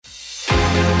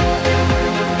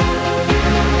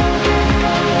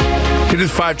It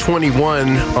is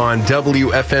 5:21 on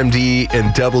WFMD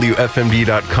and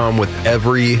WFMD.com. With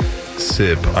every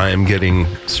sip, I am getting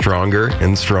stronger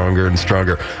and stronger and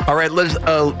stronger. All right, let's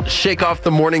shake off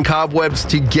the morning cobwebs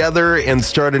together and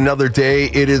start another day.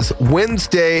 It is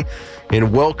Wednesday,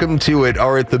 and welcome to it.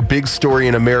 All right, the big story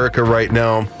in America right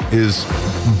now is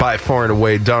by far and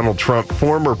away Donald Trump.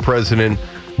 Former President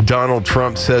Donald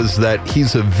Trump says that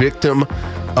he's a victim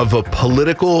of a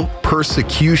political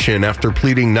persecution after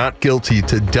pleading not guilty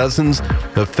to dozens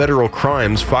of federal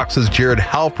crimes. Fox's Jared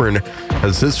Halpern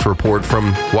has this report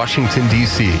from Washington,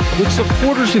 D.C. With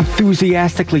supporters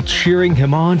enthusiastically cheering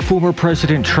him on, former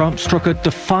President Trump struck a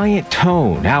defiant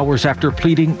tone hours after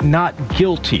pleading not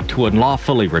guilty to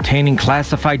unlawfully retaining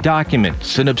classified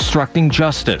documents and obstructing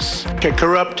justice. A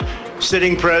corrupt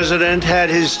sitting president had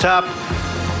his top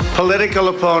political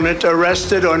opponent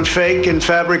arrested on fake and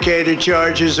fabricated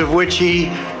charges of which he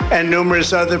and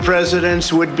numerous other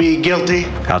presidents would be guilty.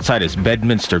 Outside his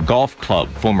Bedminster Golf Club,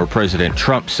 former President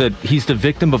Trump said he's the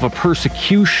victim of a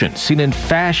persecution seen in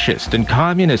fascist and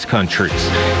communist countries,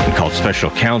 and called special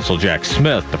counsel Jack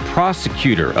Smith, the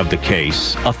prosecutor of the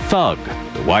case, a thug.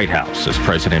 The White House says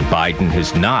President Biden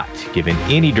has not given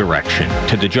any direction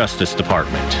to the Justice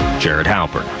Department. Jared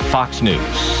Halpern, Fox News.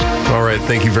 All right,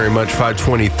 thank you very much.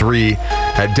 5:23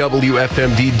 at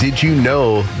WFMD. Did you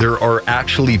know there are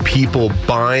actually people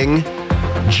buying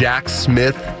Jack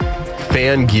Smith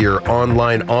fan gear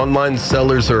online? Online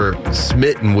sellers are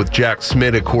smitten with Jack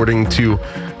Smith, according to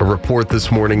a report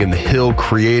this morning in The Hill,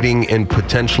 creating and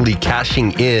potentially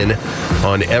cashing in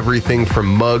on everything from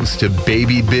mugs to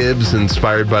baby bibs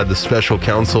inspired by the special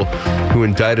counsel who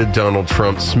indicted Donald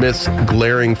Trump. Smith's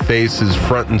glaring face is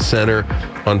front and center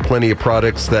on plenty of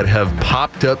products that have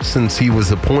popped up since he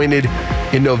was appointed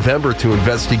in November to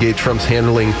investigate Trump's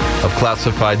handling of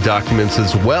classified documents,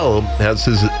 as well as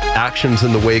his actions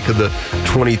in the wake of the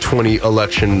 2020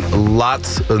 election.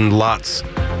 Lots and lots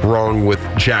wrong with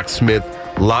Jack Smith.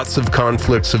 Lots of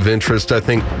conflicts of interest. I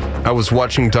think I was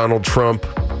watching Donald Trump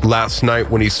last night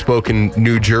when he spoke in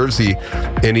New Jersey,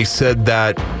 and he said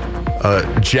that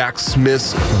Jack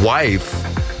Smith's wife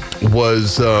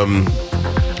was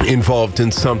involved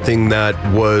in something that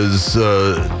was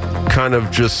kind of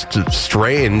just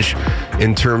strange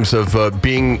in terms of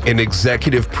being an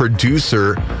executive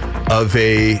producer of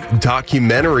a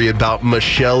documentary about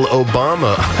Michelle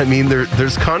Obama. I mean,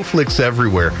 there's conflicts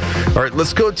everywhere. All right,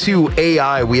 let's go to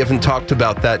AI. We haven't talked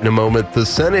about that in a moment. The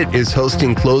Senate is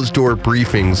hosting closed-door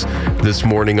briefings this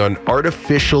morning on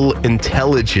artificial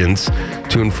intelligence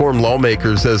to inform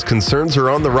lawmakers as concerns are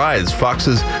on the rise.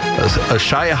 Fox's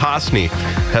Ashaya Hosni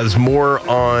has more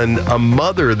on a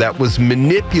mother that was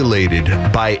manipulated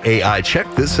by AI. Check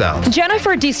this out.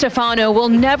 Jennifer DiStefano will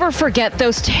never forget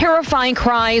those terrifying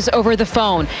cries over the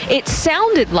phone. It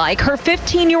sounded like her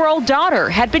 15-year-old daughter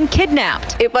had been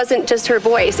kidnapped. It wasn't just her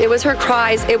voice. It was her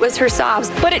cries. It was her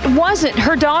sobs. But it wasn't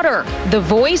her daughter. The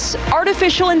voice,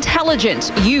 artificial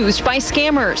intelligence used by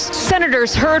scammers.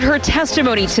 Senators heard her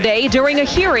testimony today during a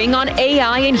hearing on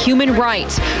AI and human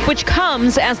rights, which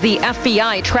comes as the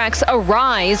FBI tracks a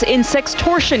rise in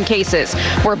sextortion cases,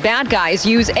 where bad guys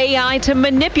use AI to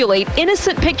manipulate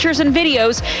innocent pictures and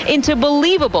videos into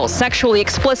believable sexually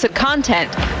explicit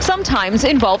content, sometimes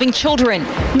involving children.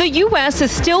 The U.S.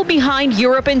 is still behind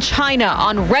Europe and China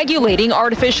on regulating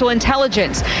artificial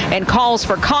intelligence, and calls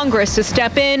for Congress to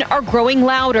step in are growing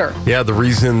louder. Yeah, the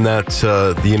reason that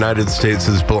the United States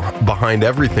is behind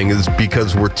everything is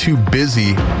because we're too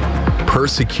busy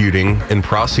persecuting and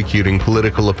prosecuting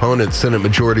political opponents. Senate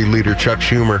Majority Leader Chuck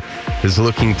Schumer is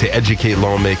looking to educate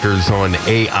lawmakers on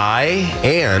AI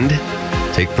and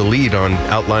take the lead on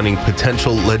outlining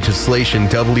potential legislation.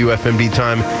 WFMD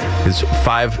time is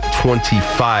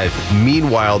 5:25.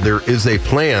 Meanwhile, there is a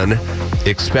plan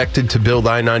expected to build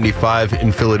I-95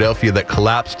 in Philadelphia that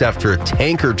collapsed after a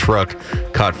tanker truck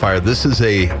caught fire. This is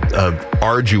a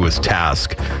arduous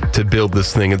task to build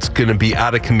this thing. It's going to be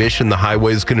out of commission. The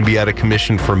highway is going to be out of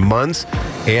commission for months,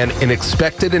 and an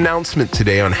expected announcement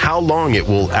today on how long it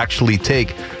will actually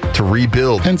take to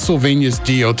rebuild. Pennsylvania's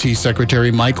DOT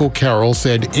Secretary Michael Carroll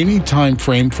said any time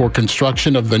frame for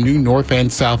construction of the new north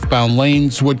and southbound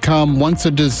lanes would come once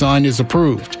a design is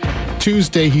approved.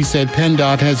 Tuesday, he said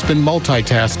PennDOT has been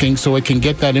multitasking so it can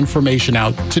get that information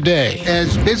out today.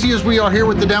 As busy as we are here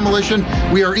with the demolition,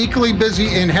 we are equally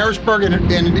busy in Harrisburg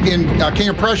and in King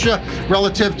of Prussia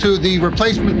relative to the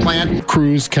replacement plan.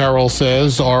 Crews, Carroll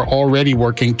says, are already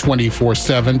working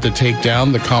 24/7 to take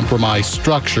down the compromised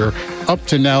structure. Up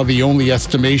to now, the only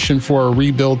estimation for a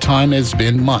rebuild time has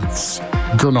been months.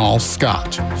 Gernal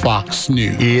Scott, Fox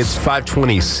News. It's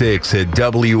 5:26 at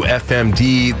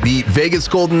WFMD. The Vegas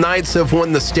Golden Knights have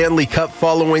won the Stanley Cup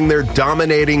following their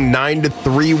dominating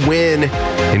 9-3 win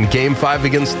in Game 5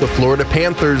 against the Florida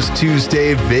Panthers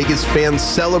Tuesday. Vegas fans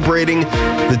celebrating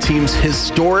the team's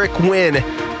historic win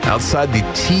outside the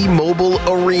T-Mobile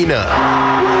Arena.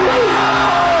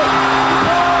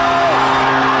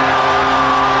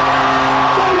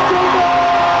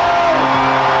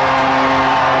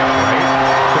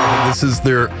 This is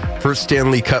their first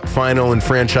Stanley Cup final in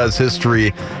franchise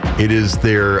history. It is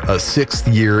their sixth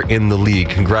year in the league.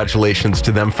 Congratulations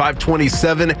to them.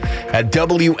 5:27 at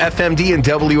WFMD and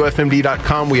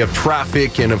WFMD.com. We have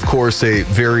traffic and, of course, a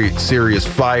very serious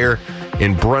fire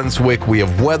in Brunswick. We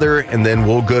have weather, and then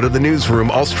we'll go to the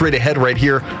newsroom. All straight ahead right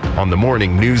here on the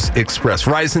Morning News Express.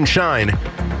 Rise and shine.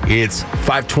 It's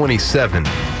 5:27.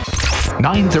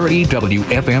 930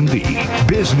 WFMD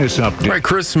Business Update. All right,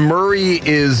 Chris Murray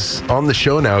is on the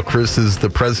show now. Chris is the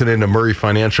president of Murray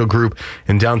Financial Group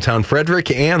in downtown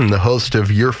Frederick and the host of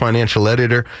Your Financial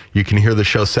Editor. You can hear the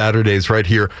show Saturdays right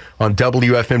here on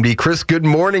WFMD. Chris, good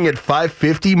morning at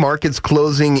 5:50. Markets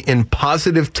closing in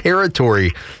positive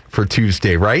territory for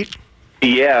Tuesday, right?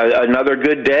 Yeah, another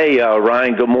good day,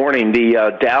 Ryan. Good morning.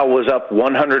 The Dow was up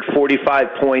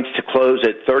 145 points to close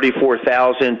at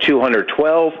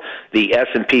 34,212. The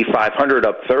S&P 500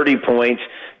 up 30 points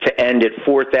to end at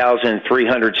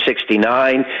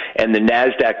 4,369, and the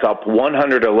NASDAQ up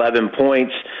 111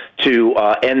 points to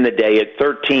end the day at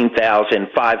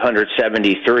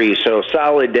 13,573. So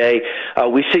solid day.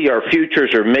 We see our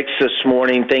futures are mixed this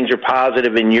morning. Things are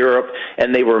positive in Europe,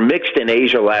 and they were mixed in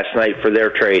Asia last night for their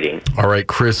trading. All right,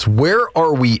 Chris, where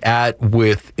are we at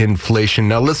with inflation?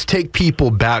 Now, let's take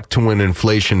people back to when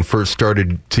inflation first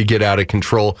started to get out of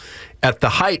control. At the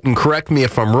height, and correct me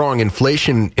if I'm wrong,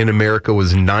 inflation in America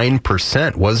was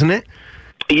 9%, wasn't it?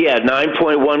 Yeah,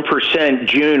 9.1%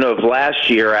 June of last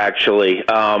year, actually.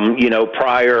 Before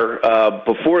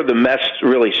the mess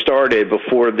really started,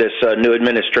 before this new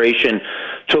administration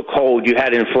took hold, you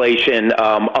had inflation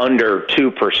under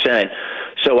 2%.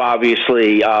 So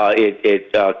obviously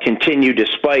it continued to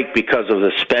spike because of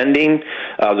the spending,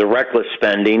 the reckless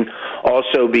spending,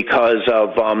 also because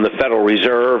of the Federal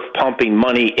Reserve pumping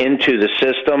money into the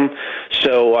system.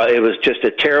 So it was just a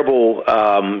terrible,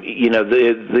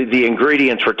 the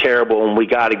ingredients were terrible, and we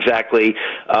got exactly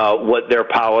what their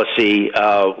policy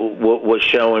was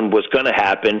showing was going to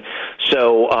happen.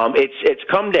 So it's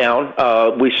come down.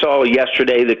 We saw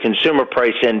yesterday the Consumer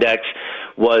Price Index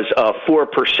was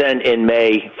 4% in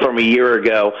May from a year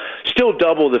ago, still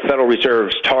double the Federal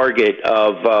Reserve's target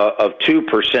of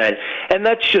 2%. And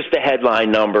that's just a headline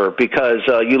number because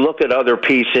you look at other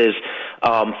pieces,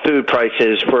 food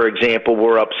prices, for example,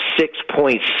 were up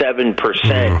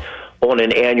 6.7% on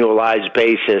an annualized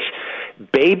basis.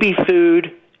 Baby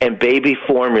food and baby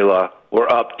formula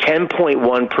were up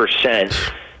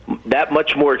 10.1%. That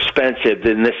much more expensive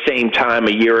than the same time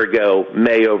a year ago,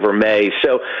 May over May.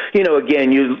 So, again,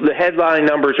 the headline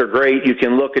numbers are great. You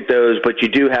can look at those, but you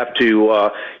do have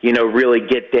to, really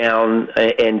get down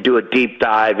and do a deep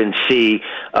dive and see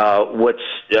what's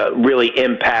really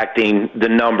impacting the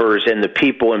numbers and the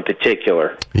people in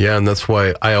particular. Yeah, and that's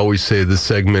why I always say this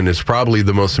segment is probably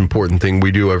the most important thing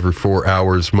we do every 4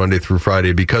 hours, Monday through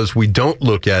Friday, because we don't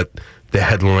look at the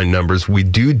headline numbers. We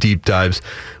do deep dives.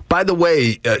 By the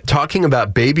way, talking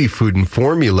about baby food and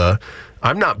formula,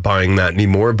 I'm not buying that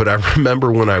anymore, but I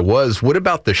remember when I was. What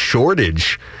about the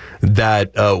shortage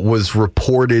that was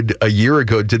reported a year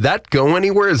ago? Did that go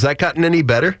anywhere? Has that gotten any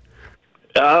better?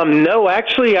 No,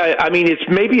 actually, I mean,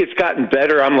 it's gotten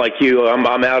better. I'm like you.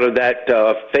 I'm out of that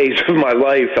phase of my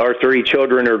life. Our 3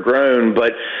 children are grown,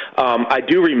 but I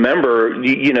do remember,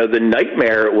 the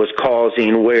nightmare it was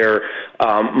causing where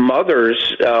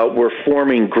mothers were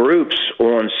forming groups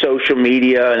on social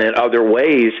media and in other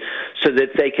ways so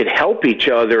that they could help each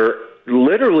other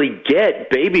literally get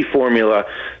baby formula.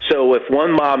 So if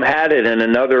one mom had it and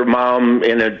another mom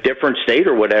in a different state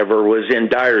or whatever was in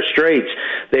dire straits,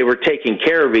 they were taking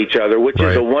care of each other, which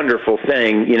is a wonderful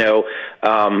thing,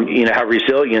 how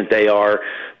resilient they are.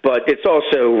 But it's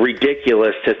also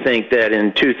ridiculous to think that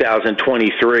in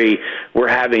 2023 we're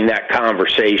having that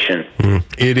conversation.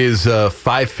 It is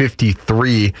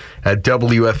 5:53 at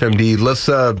WFMD. Let's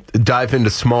dive into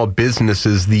small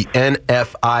businesses. The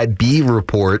NFIB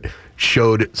report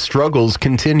showed struggles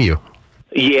continue.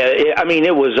 Yeah,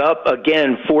 it was up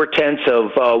again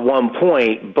 0.4 1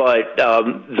 point, but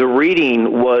the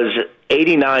reading was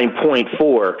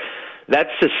 89.4. That's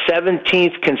the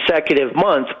 17th consecutive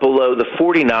month below the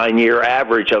 49-year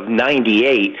average of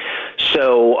 98.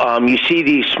 So you see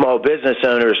these small business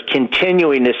owners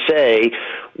continuing to say,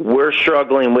 we're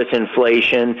struggling with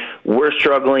inflation. We're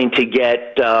struggling to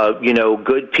get,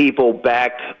 good people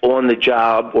back on the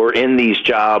job or in these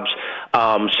jobs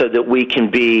so that we can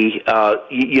be,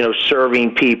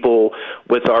 serving people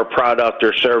with our product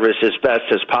or service as best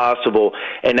as possible.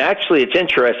 And actually, it's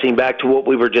interesting, back to what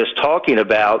we were just talking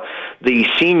about, the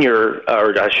senior,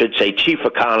 or I should say chief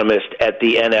economist at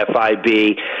the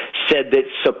NFIB said that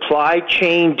supply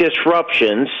chain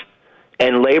disruptions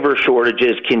and labor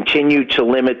shortages continue to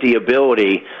limit the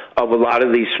ability of a lot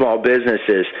of these small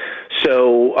businesses.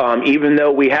 So even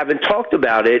though we haven't talked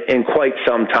about it in quite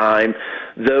some time,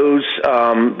 those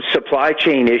supply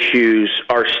chain issues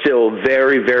are still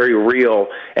very, very real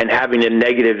and having a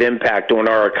negative impact on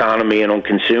our economy and on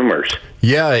consumers.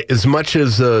 Yeah, as much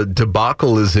as a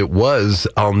debacle as it was,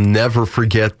 I'll never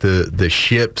forget the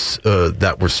ships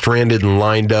that were stranded and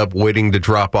lined up waiting to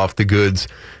drop off the goods.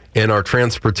 And our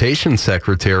transportation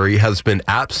secretary has been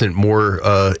absent, more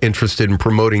interested in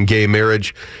promoting gay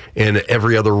marriage and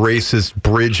every other racist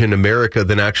bridge in America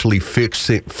than actually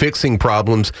fixing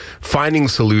problems, finding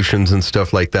solutions and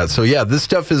stuff like that. So, yeah, this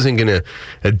stuff isn't going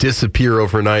to disappear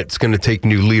overnight. It's going to take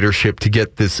new leadership to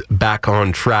get this back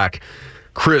on track.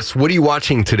 Chris, what are you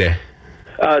watching today?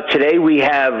 Today we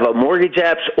have Mortgage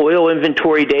App's oil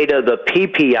inventory data, the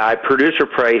PPI, Producer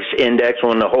Price Index,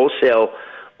 on the wholesale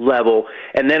level.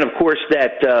 And then, of course,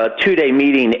 that two-day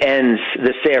meeting ends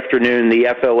this afternoon, the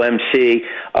FOMC.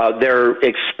 They're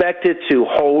expected to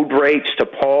hold rates to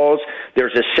pause.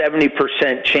 There's a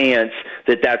 70% chance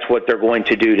that that's what they're going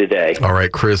to do today. All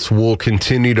right, Chris, we'll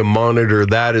continue to monitor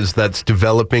that as that's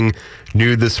developing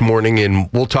new this morning,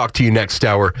 and we'll talk to you next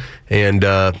hour. And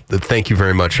thank you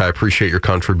very much. I appreciate your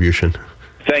contribution.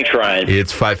 Thanks, Ryan.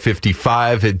 It's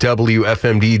 5:55 at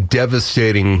WFMD.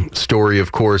 Devastating story,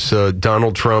 of course.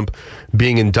 Donald Trump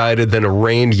being indicted, then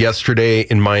arraigned yesterday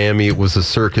in Miami. It was a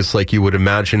circus like you would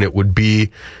imagine it would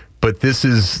be. But this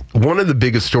is one of the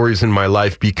biggest stories in my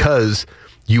life because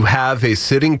you have a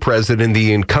sitting president,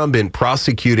 the incumbent,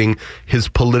 prosecuting his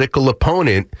political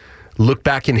opponent. Look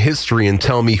back in history and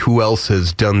tell me who else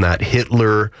has done that.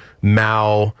 Hitler,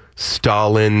 Mao,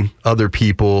 Stalin, other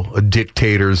people,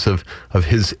 dictators of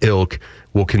his ilk.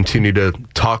 We'll continue to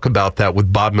talk about that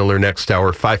with Bob Miller next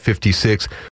hour, 5:56.